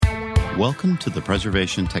Welcome to the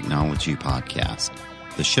Preservation Technology Podcast,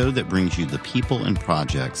 the show that brings you the people and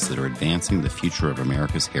projects that are advancing the future of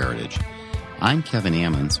America's heritage. I'm Kevin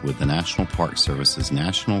Ammons with the National Park Service's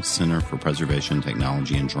National Center for Preservation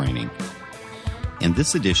Technology and Training. In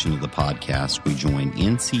this edition of the podcast, we join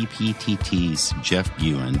NCPTT's Jeff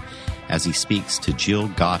Buin as he speaks to Jill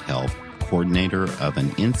Gotthelf, coordinator of an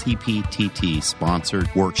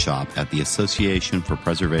NCPTT-sponsored workshop at the Association for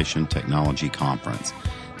Preservation Technology Conference.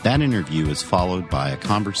 That interview is followed by a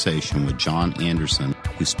conversation with John Anderson,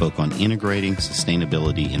 who spoke on integrating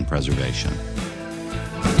sustainability in preservation.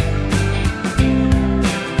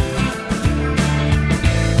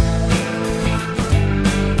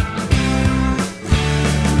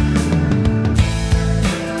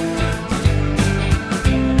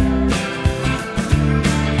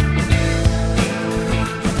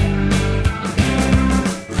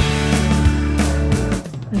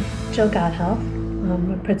 Jill Gotthelf.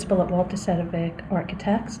 I'm a principal at Walter Sedgwick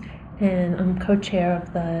Architects, and I'm co-chair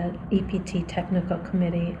of the EPT Technical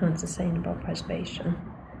Committee on Sustainable Preservation,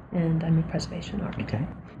 and I'm a preservation architect. Okay.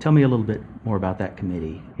 Tell me a little bit more about that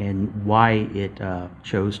committee and why it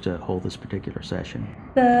chose to hold this particular session.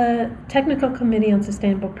 The Technical Committee on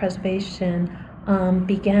Sustainable Preservation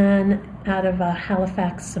began out of a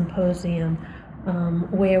Halifax symposium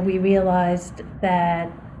where we realized that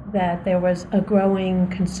there was a growing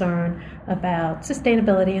concern about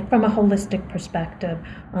sustainability from a holistic perspective,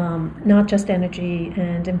 not just energy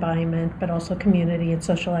and environment, but also community and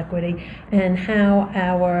social equity, and how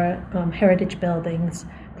our heritage buildings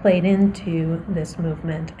played into this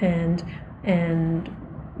movement, and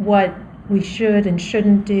what we should and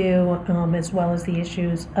shouldn't do, as well as the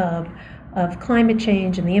issues of climate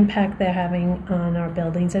change and the impact they're having on our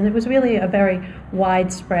buildings. And it was really a very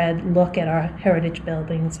widespread look at our heritage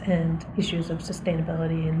buildings and issues of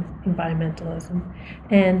sustainability and environmentalism.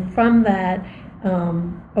 And from that,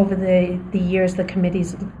 over the years, the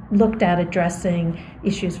committees looked at addressing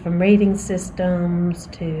issues from rating systems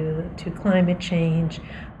to climate change,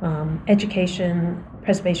 education,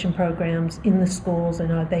 preservation programs in the schools, and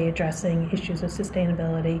are they addressing issues of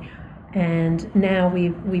sustainability. And now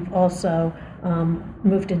we've also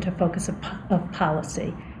moved into focus of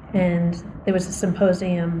policy. And there was a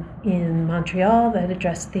symposium in Montreal that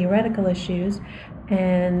addressed theoretical issues.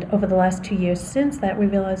 And over the last 2 years since that, we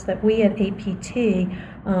realized that we at APT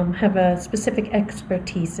have a specific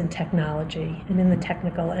expertise in technology and in the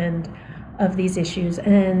technical end of these issues,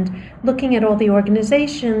 and looking at all the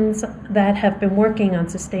organizations that have been working on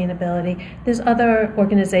sustainability. There's other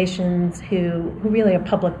organizations who really are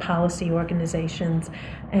public policy organizations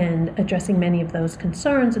and addressing many of those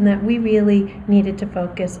concerns, and that we really needed to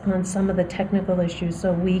focus on some of the technical issues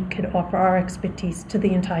so we could offer our expertise to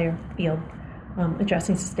the entire field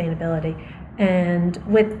addressing sustainability. And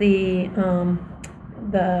with the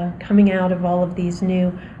coming out of all of these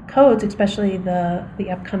new codes, especially the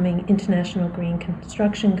upcoming International Green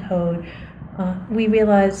Construction Code, we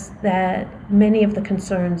realized that many of the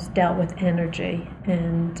concerns dealt with energy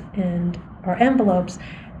and our envelopes,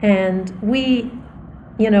 and we,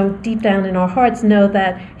 deep down in our hearts know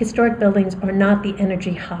that historic buildings are not the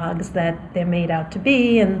energy hogs that they're made out to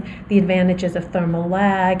be, and the advantages of thermal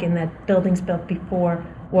lag, and that buildings built before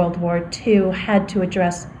World War II had to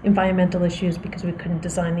address environmental issues because we couldn't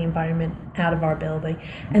design the environment out of our building.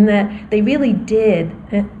 And that they really did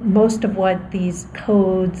most of what these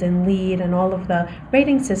codes and LEED and all of the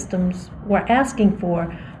rating systems were asking for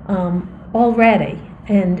already.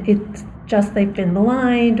 And it's just they've been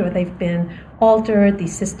maligned or they've been altered,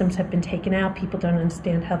 these systems have been taken out, people don't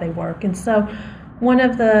understand how they work. And so one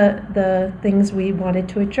of the things we wanted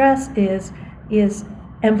to address is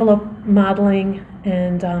envelope modeling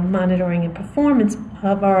and monitoring and performance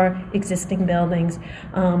of our existing buildings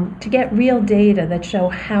to get real data that show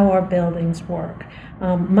how our buildings work.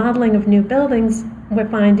 Modeling of new buildings, we're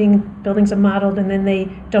finding buildings are modeled and then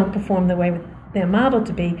they don't perform the way they're modeled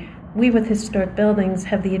to be. We with historic buildings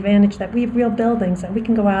have the advantage that we have real buildings that we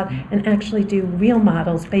can go out and actually do real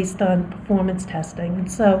models based on performance testing. And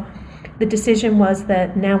so the decision was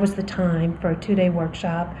that now was the time for a 2-day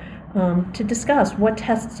workshop to discuss what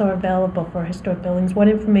tests are available for historic buildings, what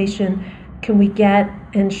information can we get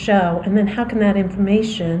and show, and then how can that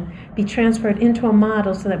information be transferred into a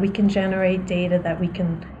model so that we can generate data that we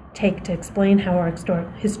can take to explain how our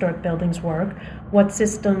historic buildings work, what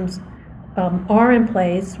systems are in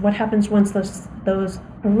place, what happens once those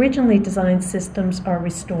originally designed systems are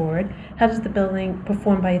restored, how does the building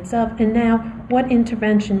perform by itself, and now what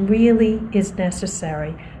intervention really is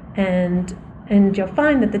necessary. And you'll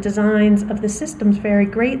find that the designs of the systems vary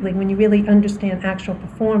greatly when you really understand actual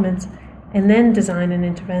performance and then design an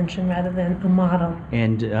intervention rather than a model.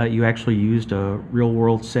 And you actually used a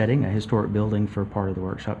real-world setting, a historic building, for part of the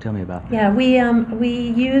workshop. Tell me about that. Yeah, we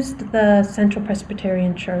used the Central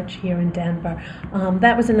Presbyterian Church here in Denver.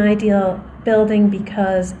 That was an ideal building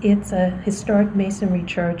because it's a historic masonry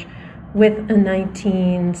church with a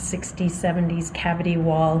 1960s, 70s cavity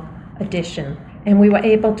wall addition. And we were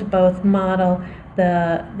able to both model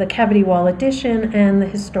the cavity wall addition and the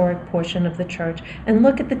historic portion of the church and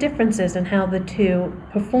look at the differences in how the two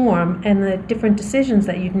perform and the different decisions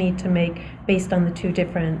that you'd need to make based on the two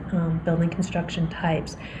different building construction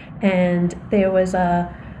types. And there was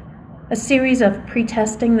a series of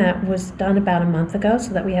pre-testing that was done about a month ago,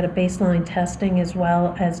 so that we had a baseline testing as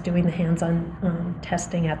well as doing the hands-on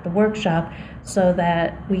testing at the workshop, so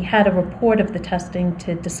that we had a report of the testing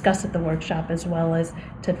to discuss at the workshop as well as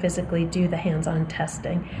to physically do the hands-on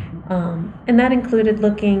testing. And that included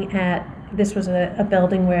looking at, this was a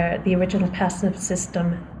building where the original passive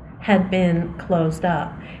system had been closed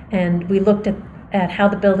up, and we looked at how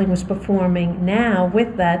the building was performing now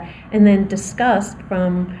with that, and then discussed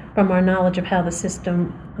from our knowledge of how the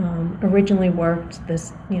system originally worked,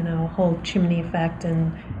 this whole chimney effect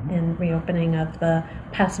and reopening of the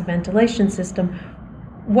passive ventilation system,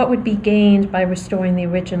 what would be gained by restoring the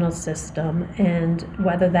original system, and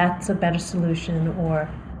whether that's a better solution or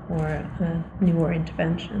a newer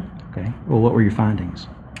intervention. Okay. Well, what were your findings?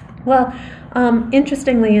 Well,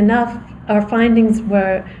 interestingly enough, our findings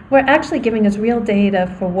were actually giving us real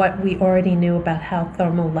data for what we already knew about how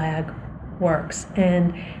thermal lag works,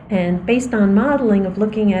 and based on modeling of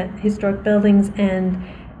looking at historic buildings and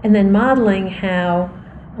then modeling how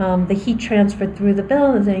the heat transferred through the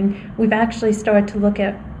building, we've actually started to look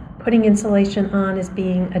at putting insulation on as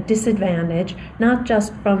being a disadvantage, not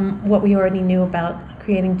just from what we already knew about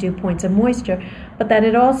creating dew points and moisture, but that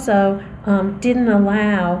it also didn't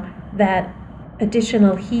allow that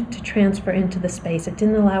additional heat to transfer into the space. It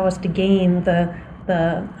didn't allow us to gain the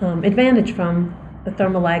advantage from the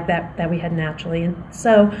thermal lag that we had naturally. And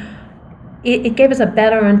so it gave us a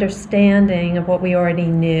better understanding of what we already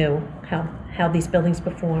knew, how these buildings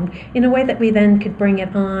performed, in a way that we then could bring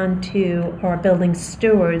it on to our building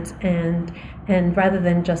stewards, and rather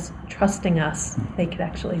than just trusting us, they could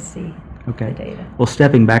actually see the data. Well,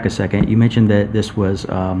 stepping back a second, you mentioned that this was,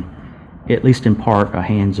 at least in part, a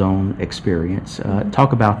hands-on experience.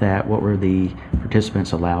 Talk about that. What were the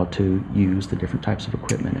participants allowed to use, the different types of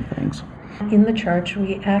equipment and things? In the church,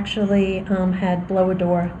 we actually had blower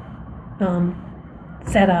door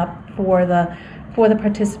set up for the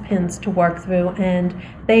participants to work through, and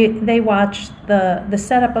they watched the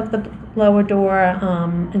setup of the blower door,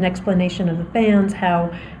 an explanation of the fans, how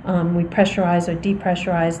we pressurize or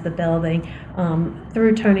depressurize the building,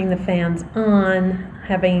 through turning the fans on,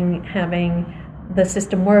 having the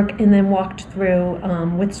system work, and then walked through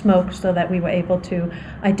with smoke so that we were able to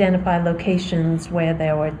identify locations where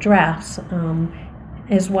there were drafts.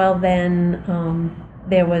 As well, then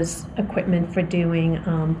there was equipment for doing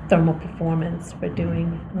thermal performance, for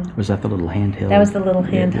doing... was that the little handheld? That was the little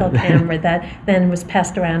handheld camera that then was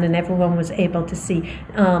passed around and everyone was able to see.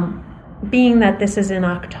 Being that this is in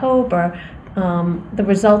October, the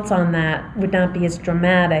results on that would not be as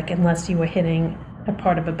dramatic unless you were hitting a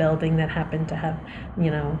part of a building that happened to have,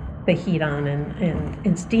 the heat on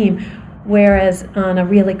and steam. Whereas on a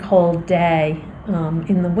really cold day,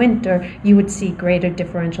 in the winter, you would see greater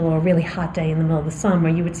differential, or a really hot day in the middle of the summer,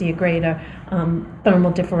 you would see a greater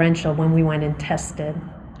thermal differential when we went and tested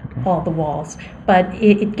all the walls. But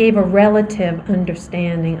it gave a relative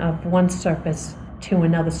understanding of one surface to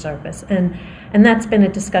another surface. And that's been a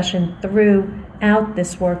discussion throughout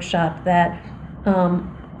this workshop, that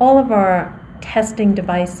all of our testing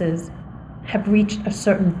devices have reached a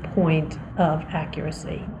certain point of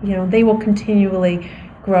accuracy. They will continually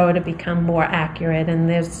grow to become more accurate, and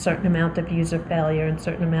there's a certain amount of user failure and a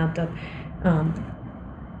certain amount of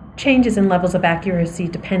changes in levels of accuracy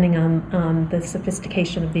depending on the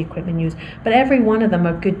sophistication of the equipment used. But every one of them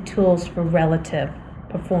are good tools for relative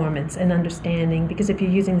performance and understanding, because if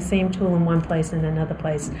you're using the same tool in one place and another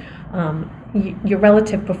place, your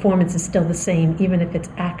relative performance is still the same, even if its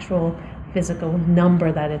actual physical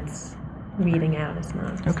number that it's reading out is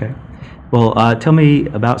not. Okay. Well, tell me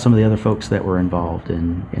about some of the other folks that were involved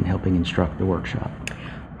in helping instruct the workshop.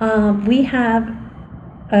 We have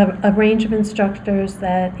a range of instructors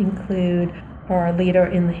that include our leader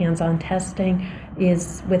in the hands-on testing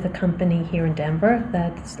is with a company here in Denver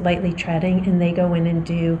that's Lightly Treading, and they go in and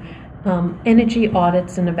do energy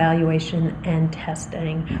audits and evaluation and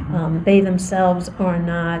testing. They themselves are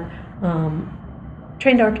not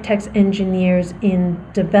trained architects, engineers in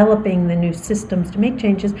developing the new systems to make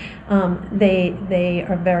changes. They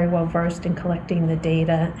are very well versed in collecting the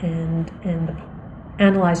data and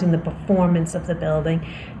analyzing the performance of the building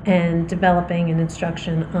and developing an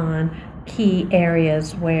instruction on key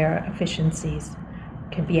areas where efficiencies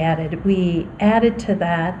can be added. We added to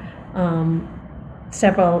that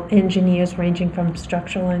several engineers ranging from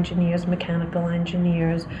structural engineers, mechanical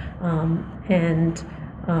engineers, and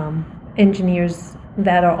engineers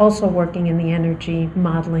that are also working in the energy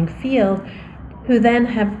modeling field, who then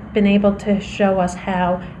have been able to show us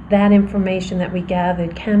how that information that we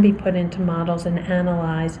gathered can be put into models and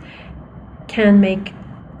analyzed, can make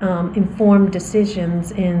informed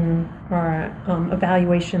decisions in our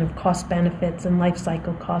evaluation of cost benefits and life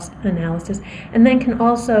cycle cost analysis, and then can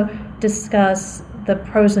also discuss the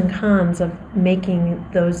pros and cons of making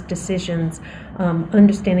those decisions,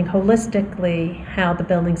 understanding holistically how the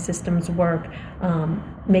building systems work,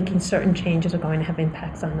 making certain changes are going to have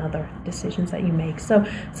impacts on other decisions that you make. So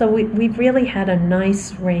we've really had a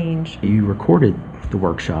nice range. You recorded the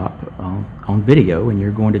workshop on video, and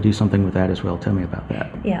you're going to do something with that as well. Tell me about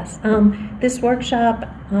that. Yes. This workshop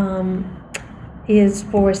is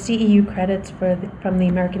for CEU credits from the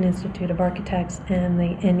American Institute of Architects and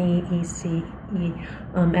the NEECES,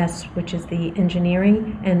 which is the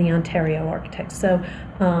engineering, and the Ontario Architects. So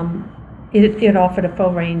it offered a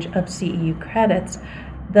full range of CEU credits.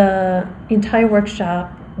 The entire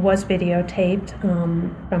workshop was videotaped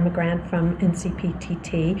from a grant from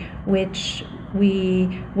NCPTT, which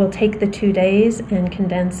we will take the 2 days and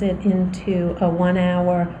condense it into a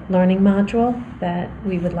 1-hour learning module that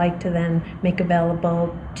we would like to then make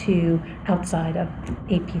available to outside of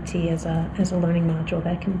APT as a learning module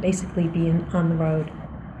that can basically be an on-the-road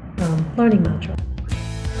learning module.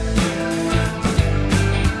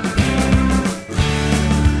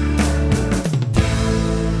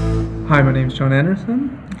 Hi, my name is John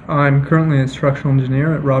Anderson. I'm currently a structural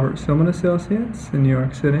engineer at Robert Silman Associates in New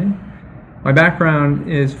York City. My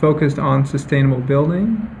background is focused on sustainable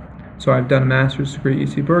building. So I've done a master's degree at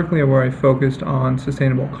UC Berkeley where I focused on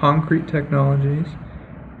sustainable concrete technologies.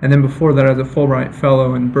 And then before that, I was a Fulbright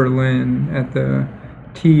Fellow in Berlin at the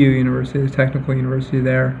TU University, the Technical University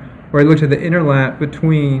there, where I looked at the interlap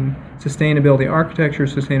between sustainability architecture,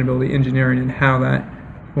 sustainability engineering, and how that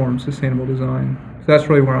forms sustainable design. So that's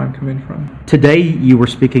really where I'm coming from. Today you were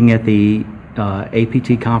speaking at the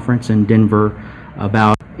APT conference in Denver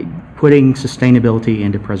about putting sustainability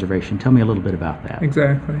into preservation. Tell me a little bit about that.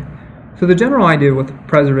 Exactly. So the general idea with the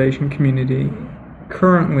preservation community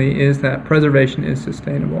currently is that preservation is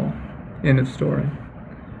sustainable. End of story.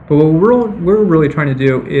 But what we're really trying to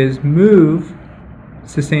do is move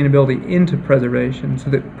sustainability into preservation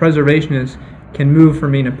so that preservationists can move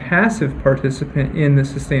from being a passive participant in the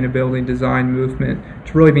sustainability design movement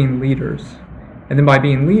to really being leaders. And then by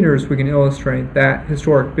being leaders, we can illustrate that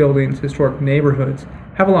historic buildings, historic neighborhoods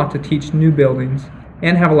have a lot to teach new buildings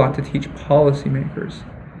and have a lot to teach policymakers.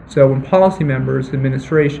 So when policy members,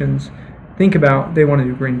 administrations think about they want to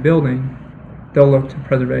do green building, they'll look to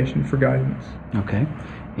preservation for guidance. Okay.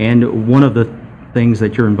 And one of the things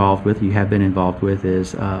that you're involved with, you have been involved with,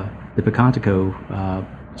 is the Picantico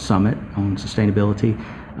Summit on Sustainability.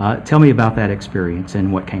 Tell me about that experience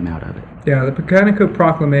and what came out of it. Yeah, the Picantico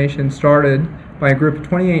Proclamation started by a group of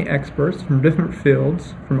 28 experts from different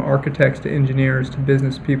fields, from architects to engineers to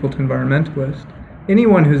business people to environmentalists,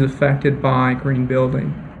 anyone who's affected by green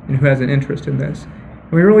building and who has an interest in this.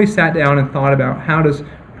 And we really sat down and thought about how does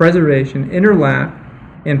preservation interlap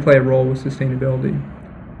and play a role with sustainability.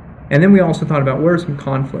 And then we also thought about where are some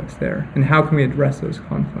conflicts there and how can we address those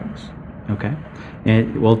conflicts. Okay.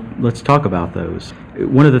 And well, let's talk about those.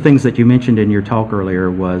 One of the things that you mentioned in your talk earlier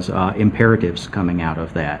was imperatives coming out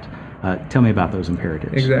of that. Tell me about those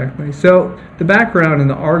imperatives. Exactly. So the background and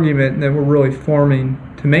the argument that we're really forming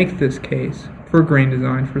to make this case for green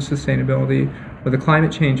design, for sustainability, are the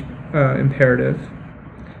climate change imperative,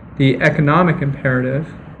 the economic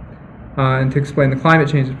imperative, and to explain the climate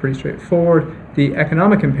change is pretty straightforward. The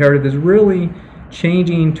economic imperative is really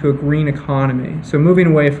changing to a green economy, so moving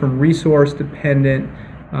away from resource-dependent,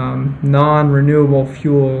 non-renewable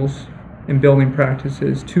fuels and building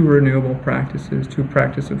practices to renewable practices, to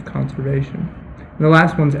practice of conservation. And the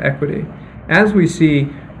last one's equity. As we see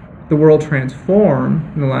the world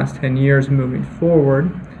transform in the last 10 years moving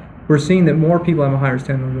forward, we're seeing that more people have a higher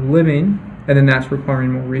standard of living, and then that's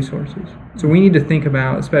requiring more resources. So we need to think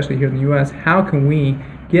about, especially here in the U.S., how can we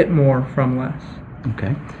get more from less?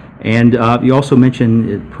 Okay. And you also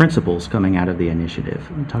mentioned principles coming out of the initiative.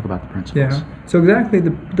 Talk about the principles. Yeah, so exactly,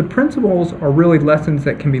 the principles are really lessons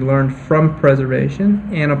that can be learned from preservation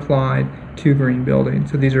and applied to green building.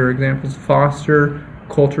 So these are examples: foster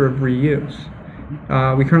culture of reuse.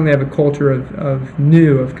 We currently have a culture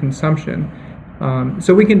of consumption.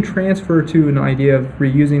 So we can transfer to an idea of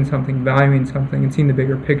reusing something, valuing something, and seeing the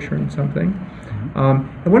bigger picture in something.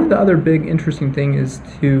 And one of the other big interesting things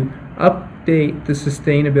is to update the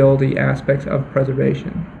sustainability aspects of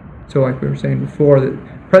preservation. So like we were saying before,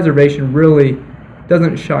 that preservation really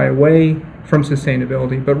doesn't shy away from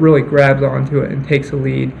sustainability, but really grabs onto it and takes a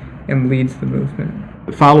lead and leads the movement.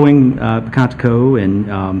 Following Quantico and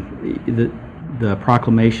the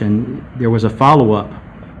proclamation, there was a follow-up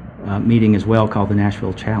meeting as well called the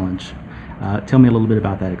Nashville Challenge. Tell me a little bit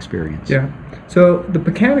about that experience. Yeah. So the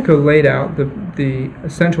Quantico laid out the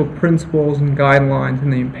essential principles and guidelines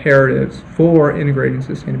and the imperatives for integrating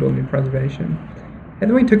sustainability and preservation. And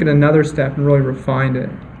then we took it another step and really refined it.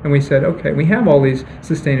 And we said, okay, we have all these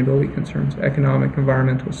sustainability concerns: economic,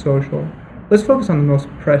 environmental, social. Let's focus on the most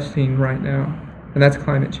pressing right now, and that's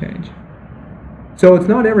climate change. So it's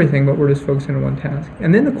not everything, but we're just focusing on one task.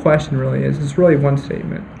 And then the question really is, it's really one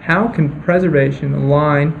statement: how can preservation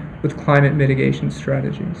align with climate mitigation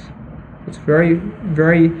strategies? It's very,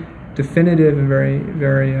 very definitive and very,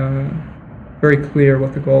 very, very clear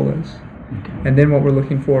what the goal is. Okay. And then what we're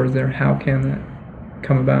looking for is how can that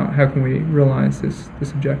come about? How can we realize this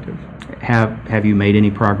objective? Have you made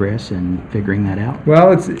any progress in figuring that out?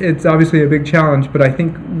 Well, it's obviously a big challenge, but I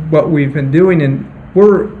think what we've been doing, and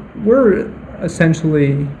we're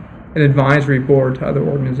essentially an advisory board to other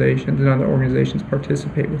organizations, and other organizations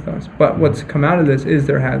participate with us. But what's come out of this is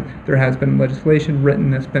there has been legislation written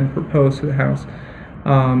that's been proposed to the House.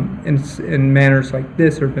 In manners like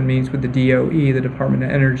this, there have been meetings with the DOE, the Department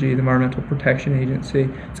of Energy, the Environmental Protection Agency.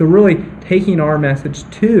 So really taking our message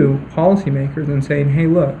to policymakers and saying, hey,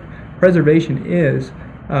 look, preservation is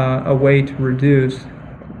a way to reduce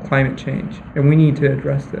climate change, and we need to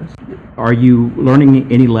address this. Are you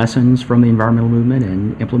learning any lessons from the environmental movement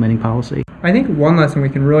and implementing policy? I think one lesson we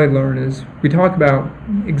can really learn is we talk about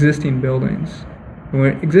existing buildings.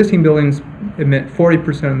 Existing buildings emit 40%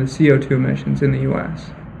 of the CO2 emissions in the U.S.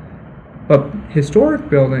 But historic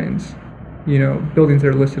buildings, buildings that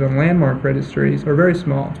are listed on landmark registries, are very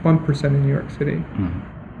small. It's 1% in New York City.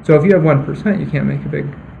 Mm-hmm. So if you have 1%, you can't make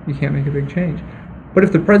a big change. But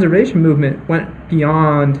if the preservation movement went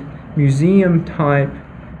beyond museum-type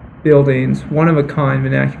buildings, one-of-a-kind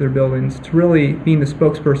vernacular buildings, to really being the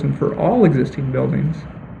spokesperson for all existing buildings,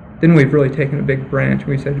 then we've really taken a big branch. And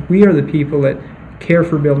we said, we are the people that care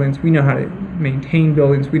for buildings. We know how to maintain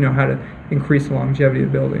buildings. We know how to increase the longevity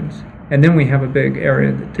of buildings. And then we have a big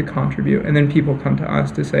area to contribute. And then people come to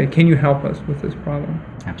us to say, can you help us with this problem?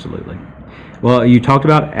 Absolutely. Well, you talked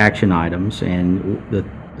about action items and the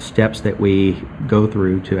steps that we go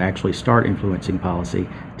through to actually start influencing policy.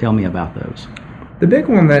 Tell me about those. The big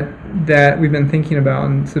one that we've been thinking about,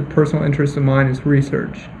 and it's a personal interest of mine, is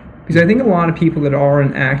research. Because I think a lot of people that are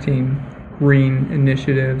enacting green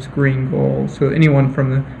initiatives, green goals, so anyone from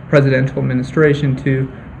the presidential administration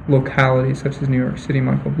to localities such as New York City,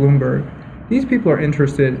 Michael Bloomberg, these people are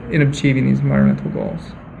interested in achieving these environmental goals.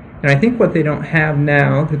 And I think what they don't have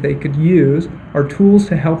now that they could use are tools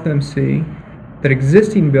to help them see that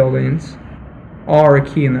existing buildings are a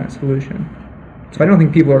key in that solution. So I don't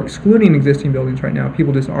think people are excluding existing buildings right now.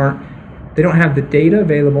 People just they don't have the data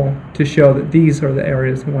available to show that these are the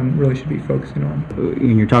areas that one really should be focusing on.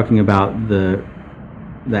 When you're talking about the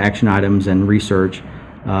action items and research,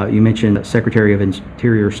 you mentioned Secretary of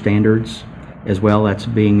Interior standards as well. That's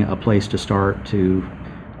being a place to start to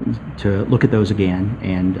look at those again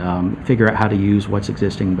and figure out how to use what's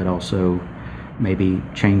existing, but also maybe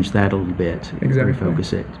change that a little bit. Exactly.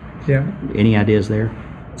 Refocus it. Yeah. Any ideas there?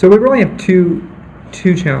 So we really have two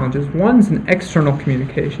challenges. One's an external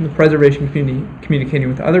communication, the preservation community communicating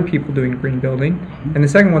with other people doing green building, and the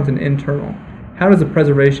second one's an internal. How does the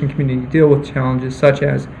preservation community deal with challenges such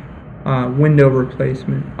as window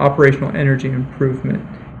replacement, operational energy improvement?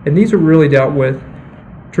 And these are really dealt with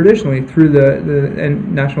traditionally through the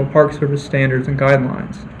National Park Service standards and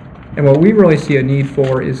guidelines. And what we really see a need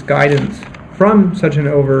for is guidance from such an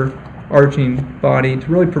overarching body to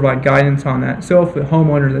really provide guidance on that. So if a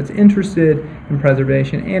homeowner that's interested in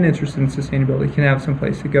preservation and interested in sustainability can have some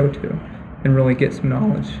place to go to and really get some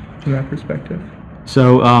knowledge from that perspective.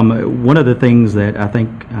 So one of the things that I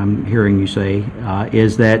think I'm hearing you say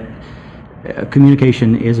is that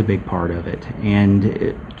communication is a big part of it,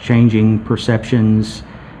 and changing perceptions,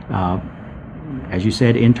 as you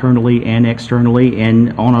said, internally and externally,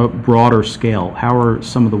 and on a broader scale? How are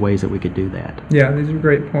some of the ways that we could do that? Yeah, these are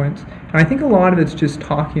great points. And I think a lot of it's just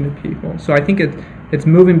talking to people. So I think it's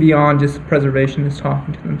moving beyond just prservationists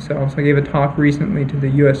talking to themselves. I gave a talk recently to the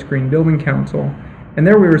U.S. Green Building Council, and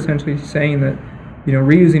there we were essentially saying that,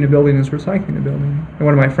 reusing a building is recycling a building. And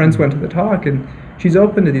one of my friends went to the talk, and she's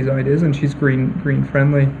open to these ideas, and she's green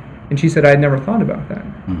friendly, and she said, I had never thought about that.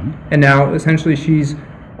 Mm-hmm. And now essentially she's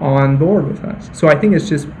on board with us. So I think it's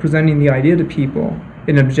just presenting the idea to people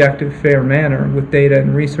in an objective, fair manner with data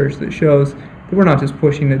and research that shows that we're not just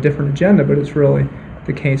pushing a different agenda, but it's really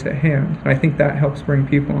the case at hand. And I think that helps bring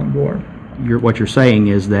people on board. What you're saying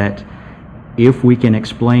is that if we can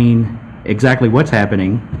explain exactly what's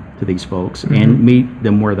happening to these folks mm-hmm. and meet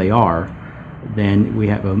them where they are, then we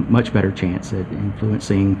have a much better chance at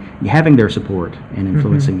having their support and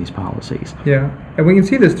influencing mm-hmm. these policies. Yeah, and we can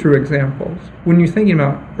see this through examples. When you're thinking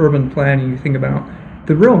about urban planning, you think about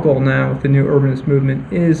the real goal now with the new urbanist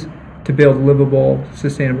movement is to build livable,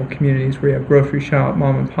 sustainable communities where you have grocery shop,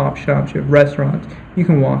 mom and pop shops, you have restaurants, you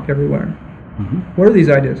can walk everywhere. Mm-hmm. Where are these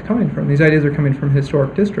ideas coming from? These ideas are coming from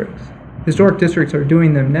historic districts. Historic districts are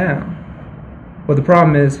doing them now. Well, the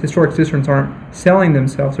problem is historic districts aren't selling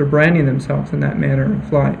themselves or branding themselves in that manner in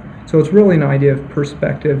flight. So it's really an idea of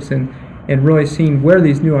perspectives and really seeing where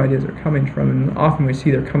these new ideas are coming from. And often we see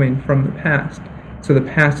they're coming from the past. So the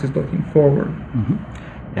past is looking forward.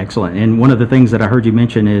 Mm-hmm. Excellent. And one of the things that I heard you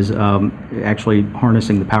mention is actually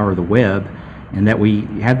harnessing the power of the web, and that we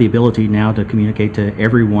have the ability now to communicate to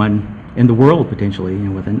everyone in the world potentially,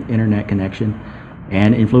 with an internet connection,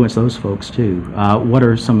 and influence those folks too. What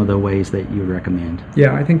are some of the ways that you would recommend?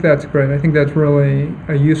 Yeah, I think that's great. I think that's really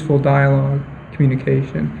a useful dialogue,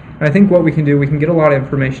 communication. And I think what we can do, we can get a lot of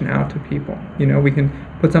information out to people. We can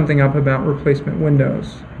put something up about replacement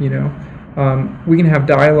windows. We can have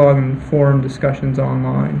dialogue and forum discussions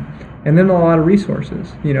online. And then a lot of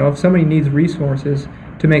resources. If somebody needs resources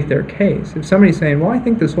to make their case, if somebody's saying, well, I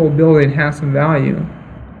think this whole building has some value,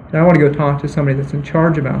 and I want to go talk to somebody that's in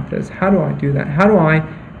charge about this. How do I do that? How do I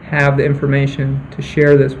have the information to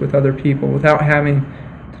share this with other people without having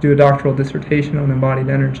to do a doctoral dissertation on embodied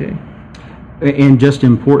energy? And just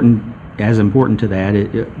as important to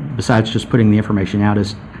that, besides just putting the information out,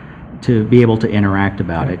 is to be able to interact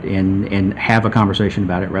about it and have a conversation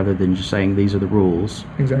about it rather than just saying these are the rules,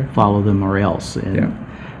 exactly. Follow them or else. And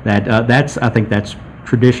I think that's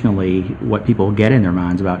traditionally what people get in their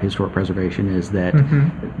minds about historic preservation, is that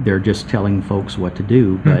mm-hmm. they're just telling folks what to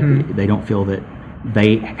do, but mm-hmm. they don't feel that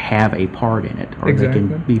they have a part in it, or exactly. they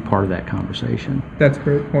can be part of that conversation. That's a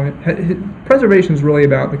great point. Preservation is really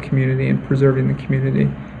about the community and preserving the community.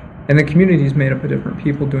 And the community is made up of different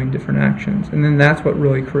people doing different actions. And then that's what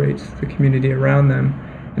really creates the community around them.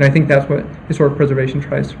 And I think that's what historic preservation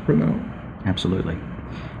tries to promote. Absolutely.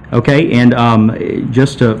 Okay, and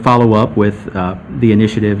just to follow up with the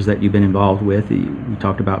initiatives that you've been involved with, you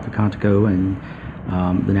talked about the Contico and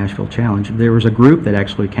the Nashville Challenge. There was a group that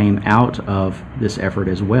actually came out of this effort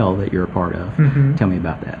as well that you're a part of. Mm-hmm. Tell me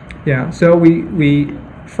about that. Yeah, so we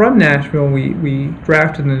from Nashville, we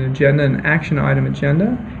drafted an agenda, an action item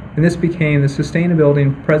agenda, and this became the Sustainability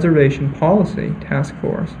and Preservation Policy Task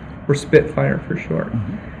Force, or Spitfire for short.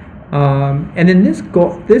 Mm-hmm. And then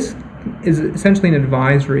this is essentially an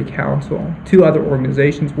advisory council to other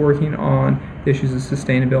organizations working on issues of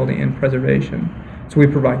sustainability and preservation. So we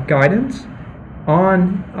provide guidance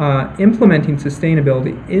on implementing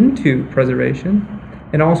sustainability into preservation,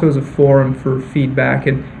 and also as a forum for feedback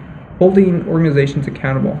and holding organizations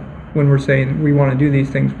accountable. When we're saying we want to do these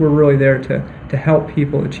things, we're really there to help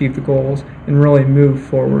people achieve the goals and really move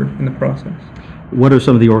forward in the process. What are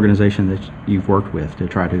some of the organizations that you've worked with to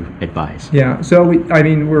try to advise? Yeah, so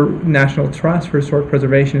we're National Trust for Historic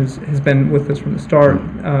Preservation has been with us from the start.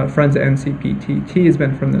 Friends of NCPTT has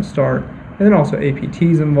been from the start. And then also APT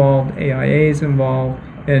is involved, AIA is involved,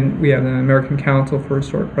 and we have the American Council for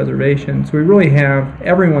Historic Preservation. So we really have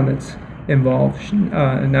everyone that's involved,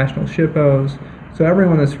 National SHPOs. So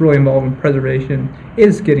everyone that's really involved in preservation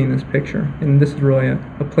is getting this picture. And this is really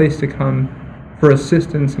a place to come for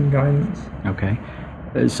assistance and guidance. Okay.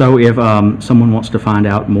 So if someone wants to find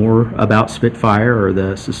out more about Spitfire or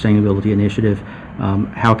the Sustainability Initiative,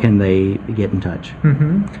 how can they get in touch?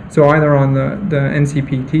 Mm-hmm. So either on the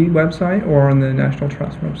NCPT website or on the National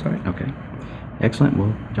Trust website. Okay. Excellent.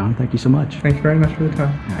 Well, John, thank you so much. Thank you very much for the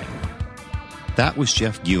time. All right. That was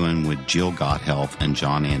Jeff Guin with Jill Gotthealth and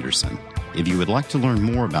John Anderson. If you would like to learn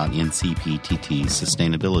more about NCPTT's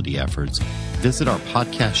sustainability efforts, visit our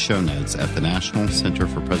podcast show notes at the National Center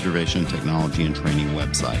for Preservation Technology and Training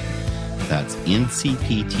website. That's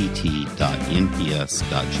ncptt.nps.gov.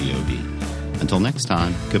 Until next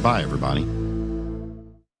time, goodbye, everybody.